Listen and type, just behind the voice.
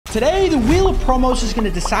Today, the Wheel of Promos is going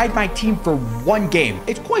to decide my team for one game.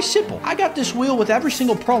 It's quite simple. I got this wheel with every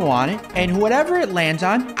single promo on it, and whatever it lands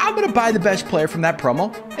on, I'm going to buy the best player from that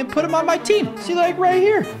promo and put him on my team. See, like right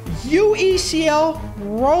here, UECL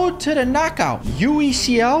Road to the Knockout.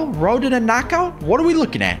 UECL Road to the Knockout? What are we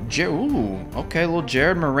looking at? Ooh, okay, little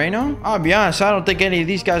Jared Moreno. I'll be honest, I don't think any of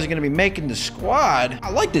these guys are going to be making the squad. I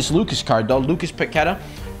like this Lucas card, though. Lucas Paqueta.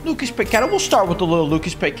 Lucas Paqueta. We'll start with the little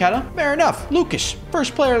Lucas Paqueta. Fair enough. Lucas,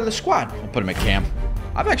 first player of the squad. We'll put him at camp.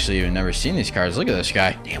 I've actually even never seen these cards. Look at this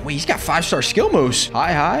guy. Damn, wait, he's got 5-star skill moves.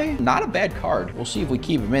 Hi. Not a bad card. We'll see if we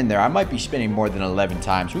keep him in there. I might be spinning more than 11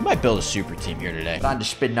 times. We might build a super team here today. But on to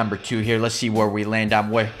spin number 2 here. Let's see where we land on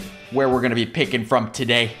where we're going to be picking from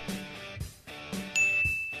today.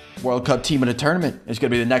 World Cup Team of the Tournament is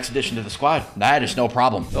going to be the next addition to the squad. That is no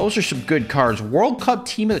problem. Those are some good cards. World Cup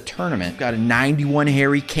Team of the Tournament. Got a 91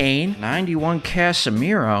 Harry Kane, 91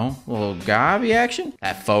 Casemiro, a little Gavi action.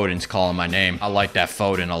 That Foden's calling my name. I like that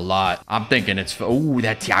Foden a lot. I'm thinking it's, ooh,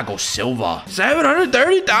 that Thiago Silva.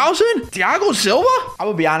 730,000? Thiago Silva? I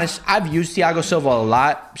will be honest, I've used Thiago Silva a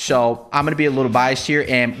lot, so I'm going to be a little biased here,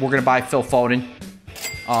 and we're going to buy Phil Foden.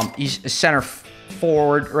 He's a center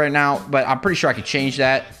forward right now, but I'm pretty sure I could change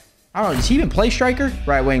that. I don't know, does he even play striker?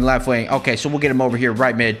 Right wing, left wing. Okay, so we'll get him over here,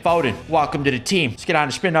 right mid. Foden, welcome to the team. Let's get on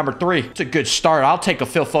to spin number 3. It's a good start. I'll take a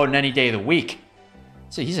Phil Foden any day of the week.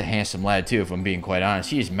 See, he's a handsome lad too, if I'm being quite honest.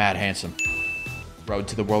 He is mad handsome. Road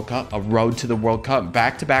to the World Cup. A Road to the World Cup.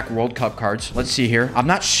 Back-to-back World Cup cards. Let's see here. I'm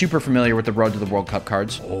not super familiar with the Road to the World Cup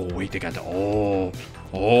cards. Oh, wait, they got the...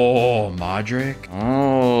 Oh, Modric.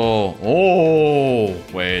 Oh.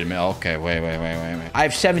 Wait a minute. Okay, wait. I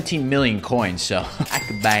have 17 million coins, so I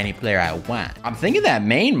could buy any player I want. I'm thinking that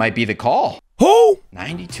main might be the call. Who?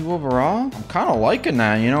 92 overall? I'm kind of liking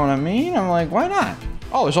that, you know what I mean? I'm like, why not?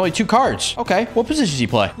 Oh, there's only 2 cards. Okay, what position does he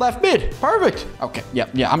play? Left mid. Perfect. Okay, yeah,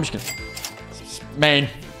 I'm just gonna... Main.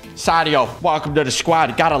 Sadio, welcome to the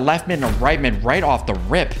squad. Got a left mid and a right mid right off the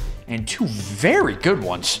rip. And 2 very good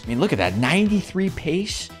ones. I mean, look at that. 93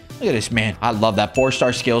 pace. Look at this, man. I love that.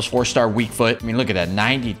 4-star skills, 4-star weak foot. I mean, look at that.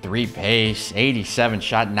 93 pace, 87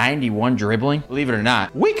 shot, 91 dribbling. Believe it or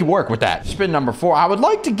not, we could work with that. Spin number 4. I would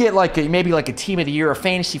like to get like maybe like a team of the year, a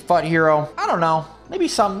fantasy FUT hero. I don't know. Maybe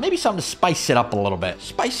something to spice it up a little bit.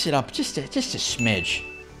 Spice it up just a smidge.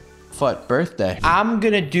 FUT birthday. I'm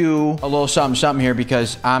gonna do a little something here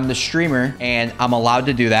because I'm the streamer and I'm allowed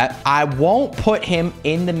to do that. I won't put him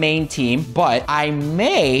in the main team, but I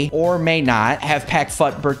may or may not have packed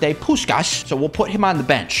FUT birthday Puskas, so we'll put him on the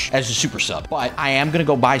bench as a super sub. But I am gonna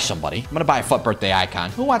go buy somebody. I'm gonna buy a FUT birthday icon.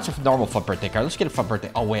 Who wants a normal FUT birthday card? Let's get a FUT birthday.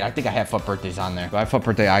 Oh wait, I think I have FUT birthdays on there. Do I have FUT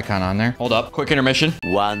birthday icon on there? Hold up, quick intermission.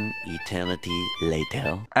 1 eternity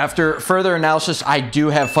later. After further analysis, I do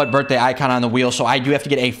have FUT birthday icon on the wheel, so I do have to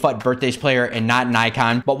get a FUT birthdays player and not an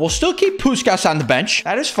icon, but we'll still keep Puskas on the bench.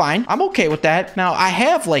 That is fine. I'm okay with that. Now, I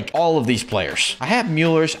have like all of these players. I have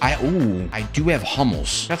Mueller's. I do have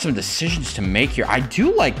Hummels. Got some decisions to make here. I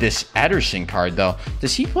do like this Ederson card though.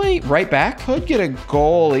 Does he play right back? Could get a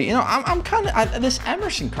goalie. You know, I'm kind of, this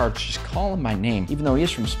Emerson card's just calling my name, even though he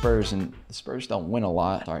is from Spurs and the Spurs don't win a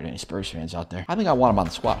lot. Sorry to any Spurs fans out there. I think I want him on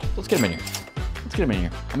the squad. Let's get him in here. Let's get him in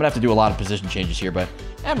here. I'm gonna have to do a lot of position changes here, but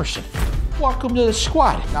Emerson, welcome to the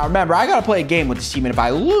squad. Now remember, I gotta play a game with this team, and if I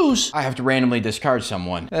lose, I have to randomly discard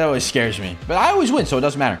someone. That always scares me. But I always win, so it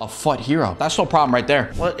doesn't matter. A FUT hero. That's no problem right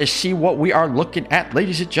there. Let's see what we are looking at,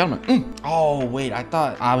 ladies and gentlemen. Oh, wait,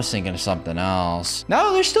 I was thinking of something else.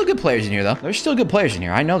 No, there's still good players in here, though. There's still good players in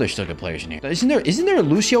here. I know there's still good players in here. Isn't there a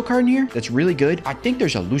Lucio card in here that's really good? I think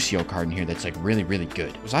there's a Lucio card in here that's like really, really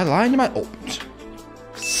good. Was I lying to my... Oh,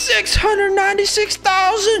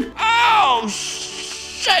 696,000. Oh,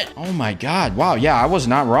 shit. Oh my God. Wow. Yeah, I was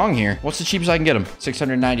not wrong here. What's the cheapest I can get him?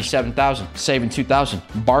 697,000. Saving 2,000.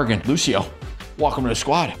 Bargain. Lucio, welcome to the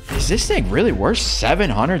squad. Is this thing really worth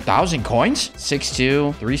 700,000 coins?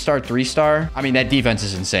 6'2", 3-star, 3-star. I mean, that defense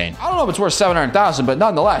is insane. I don't know if it's worth 700,000, but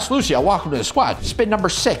nonetheless, Lucio, welcome to the squad. Spin number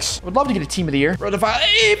 6. Would love to get a team of the year.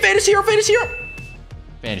 Hey, fantasy hero, fantasy hero.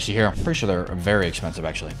 Fantasy hero. Pretty sure they're very expensive,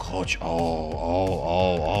 actually. Coach.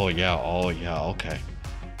 Oh, yeah, okay.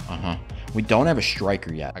 We don't have a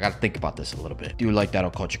striker yet. I gotta think about this a little bit. Do like that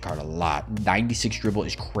Okocha card a lot. 96 dribble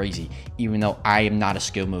is crazy, even though I am not a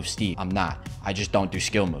skill move Steve. I'm not. I just don't do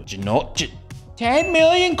skill moves. You know, 10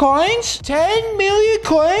 million coins? 10 million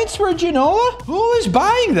coins for Genoa? Who is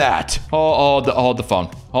buying that? Hold the phone.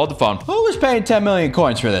 Hold the phone. Who is paying 10 million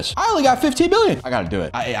coins for this? I only got 15 million. I gotta do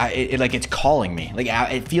it. It's calling me. Like,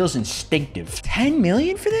 it feels instinctive. 10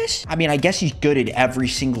 million for this? I mean, I guess he's good at every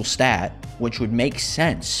single stat, which would make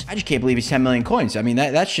sense. I just can't believe he's 10 million coins. I mean,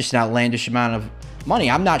 that's just an outlandish amount of money.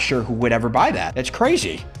 I'm not sure who would ever buy that. That's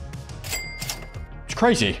crazy.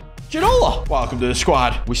 crazy. Ginola, welcome to the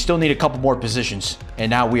squad. We still need a couple more positions, and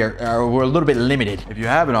now we're a little bit limited. If you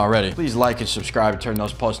haven't already, please like and subscribe and turn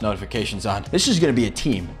those post notifications on. This is going to be a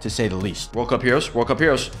team, to say the least. World Cup heroes, World Cup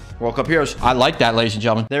heroes, World Cup heroes. I like that, ladies and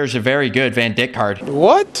gentlemen. There's a very good Van Dijk card.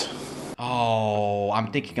 What? Oh,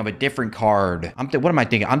 I'm thinking of a different card. What am I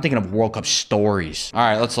thinking? I'm thinking of World Cup stories. All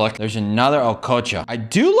right, let's look. There's another Okocha. I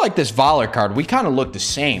do like this Valor card. We kind of look the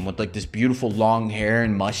same with like this beautiful long hair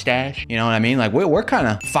and mustache. You know what I mean? Like we're kind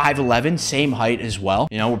of 5'11", same height as well.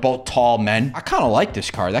 You know, we're both tall men. I kind of like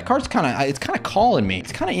this card. That card's kind of, it's kind of calling me.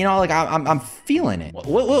 It's kind of, you know, like I'm feeling it.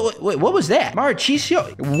 What was that?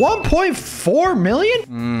 Marchisio, 1.4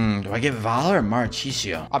 million? Do I get Valor or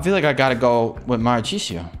Marchisio? I feel like I gotta go with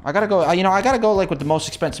Marchisio. I gotta go, you know, I gotta go like with the most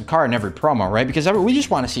expensive card in every promo, right? Because we just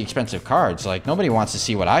want to see expensive cards. Like nobody wants to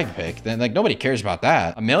see what I pick. Then like nobody cares about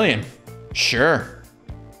that. $1 million. Sure.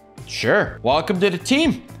 Welcome to the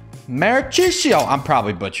team. Marchisio. I'm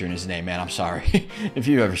probably butchering his name, man. I'm sorry. If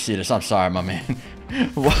you ever see this, I'm sorry, my man.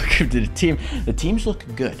 Welcome to the team. The team's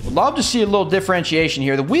looking good. Would love to see a little differentiation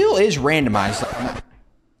here. The wheel is randomized.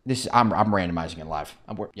 I'm randomizing it live.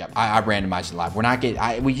 I randomized it live. We're not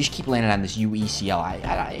getting. We just keep landing on this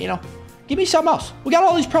UECL. You know, give me something else. We got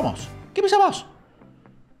all these promos. Give me something else.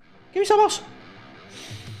 Give me something else.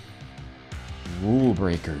 Rule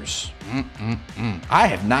breakers. I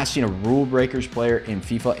have not seen a rule breakers player in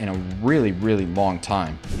FIFA in a really, really long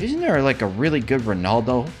time. Isn't there like a really good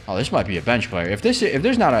Ronaldo? Oh, this might be a bench player. If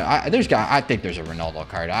there's not a, I think there's a Ronaldo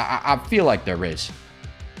card. I feel like there is.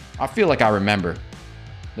 I feel like I remember.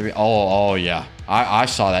 Oh yeah. I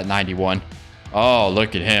saw that 91. Oh,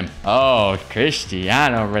 look at him. Oh,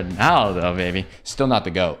 Cristiano Ronaldo, baby. Still not the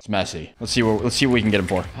GOAT. It's messy. Let's see what we can get him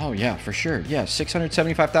for. Oh yeah, for sure. Yeah,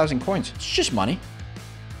 675,000 coins. It's just money.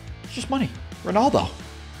 It's just money. Ronaldo.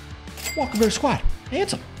 Welcome to the squad.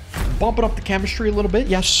 Handsome. Bumping up the chemistry a little bit.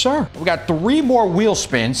 Yes, sir. We got 3 more wheel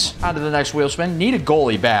spins. On to the next wheel spin. Need a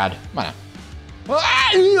goalie bad. Come on.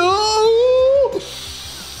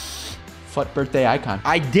 Foot birthday icon.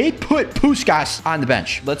 I did put Puskas on the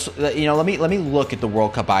bench. Let's, you know, let me look at the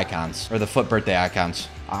World Cup icons or the foot birthday icons.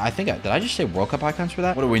 I think, did I just say World Cup icons for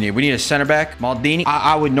that? What do we need? We need a center back, Maldini.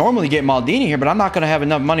 I would normally get Maldini here, but I'm not going to have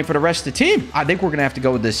enough money for the rest of the team. I think we're going to have to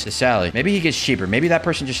go with this Sally. Maybe he gets cheaper. Maybe that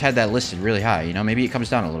person just had that listed really high. You know, maybe it comes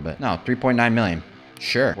down a little bit. No, 3.9 million.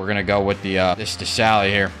 Sure. We're going to go with the, this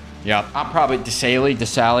Sally here. Yep. I'm probably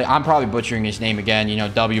DeSally. I'm probably butchering his name again. You know,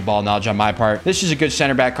 W ball knowledge on my part. This is a good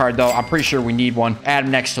center back card, though. I'm pretty sure we need one. Add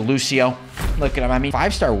him next to Lucio. Look at him. I mean,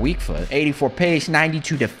 5-star weak foot, 84 pace,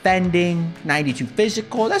 92 defending, 92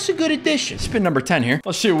 physical. That's a good addition. Spin number 10 here.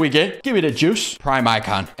 Let's see what we get. Give me the juice. Prime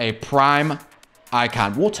icon. A prime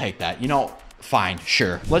icon. We'll take that. You know, fine,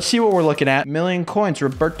 sure. Let's see what we're looking at. Million coins,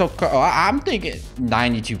 Roberto. I'm thinking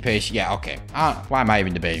 92 pace. Yeah, okay. Why am I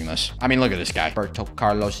even debating this? I mean, look at this guy. Roberto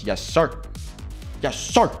Carlos. Yes, sir. Yes,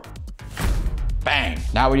 sir. Bang.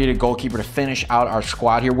 Now we need a goalkeeper to finish out our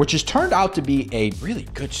squad here, which has turned out to be a really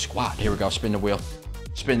good squad. Here we go. Spin the wheel.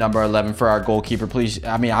 Spin number 11 for our goalkeeper, please.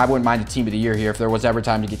 I mean, I wouldn't mind the team of the year here if there was ever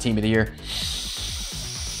time to get team of the year.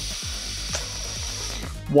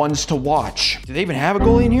 Ones to watch. Do they even have a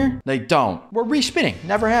goalie in here? They don't. We're respinning.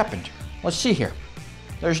 Never happened. Let's see here.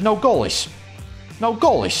 There's no goalies. No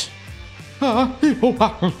goalies. Prime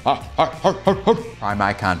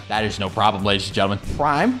icon. That is no problem, ladies and gentlemen.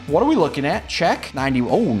 Prime. What are we looking at? Check. 90.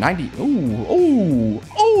 Oh, 90. Oh.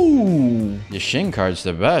 The Shin card's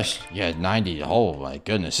the best. Yeah, 90. Oh, my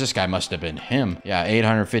goodness. This guy must have been him. Yeah,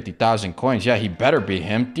 850,000 coins. Yeah, he better be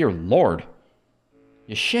him. Dear Lord.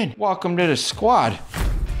 Yashin. Welcome to the squad.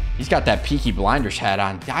 He's got that Peaky Blinders hat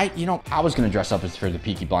on. You know, I was going to dress up as for the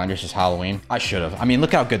Peaky Blinders as Halloween. I should have. I mean,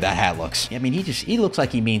 look how good that hat looks. I mean, he looks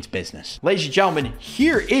like he means business. Ladies and gentlemen,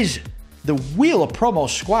 here is the Wheel of Promo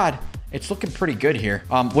squad. It's looking pretty good here.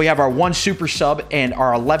 We have our 1 super sub and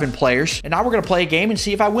our 11 players. And now we're going to play a game and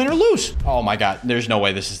see if I win or lose. Oh my God. There's no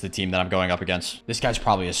way this is the team that I'm going up against. This guy's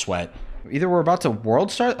probably a sweat. Either we're about to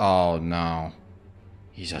world start. Oh no.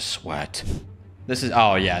 He's a sweat. This is,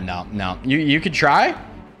 oh yeah, no. You could try.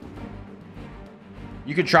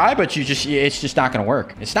 You could try, but it's just not going to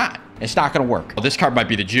work. It's not going to work. Oh, this card might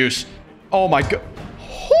be the juice. Oh my God.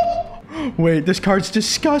 Oh, wait, this card's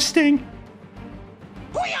disgusting.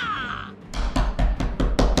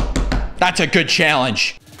 That's a good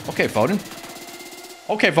challenge. Okay, Foden.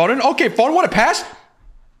 Okay, Foden, what a pass.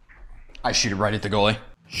 I shoot it right at the goalie.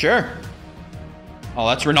 Sure. Oh,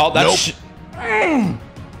 that's Ronaldo. That's... Nope.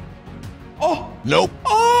 Oh. Nope.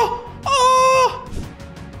 Oh.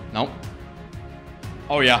 Nope.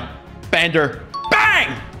 Oh, yeah. Bender.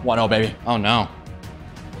 Bang! 1-0, baby. Oh, no.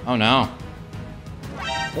 Oh, no.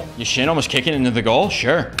 Yashin almost kicking into the goal?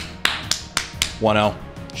 Sure. 1-0.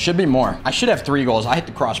 Should be more. I should have 3 goals. I hit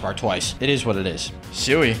the crossbar twice. It is what it is.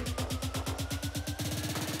 Suey.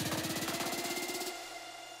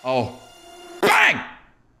 Oh. Bang!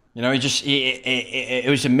 You know, it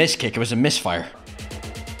was a miss kick. It was a misfire.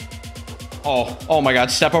 Oh my God.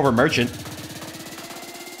 Step over Merchant.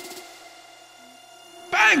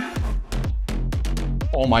 Bang!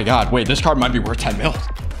 Oh my God. Wait, this card might be worth 10 mil.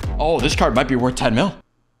 Oh, this card might be worth 10 mil.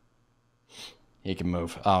 He can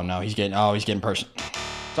move. Oh no, he's getting person.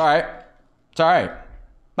 It's all right. It's all right.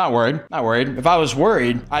 Not worried. Not worried. If I was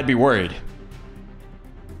worried, I'd be worried.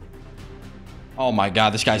 Oh my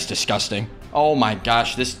God, this guy's disgusting. Oh my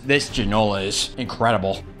gosh, this Ginola is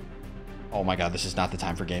incredible. Oh my God, this is not the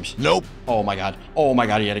time for games. Nope. Oh my God. Oh my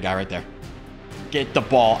God, he had a guy right there. Get the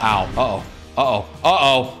ball out. Uh-oh. Uh-oh.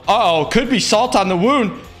 Uh-oh. Uh-oh. Could be salt on the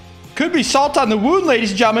wound. Could be salt on the wound,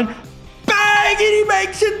 ladies and gentlemen. Bang! And he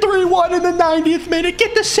makes it 3-1 in the 90th minute.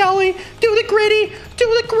 Get the celly. Do the gritty.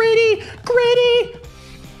 Do the gritty. Gritty.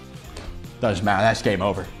 Doesn't matter. That's game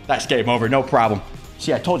over. That's game over. No problem.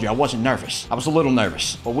 See, I told you I wasn't nervous. I was a little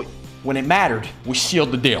nervous. But when it mattered, we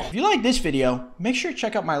sealed the deal. If you like this video, make sure to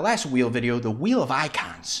check out my last wheel video, the Wheel of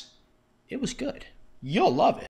Icons. It was good. You'll love it.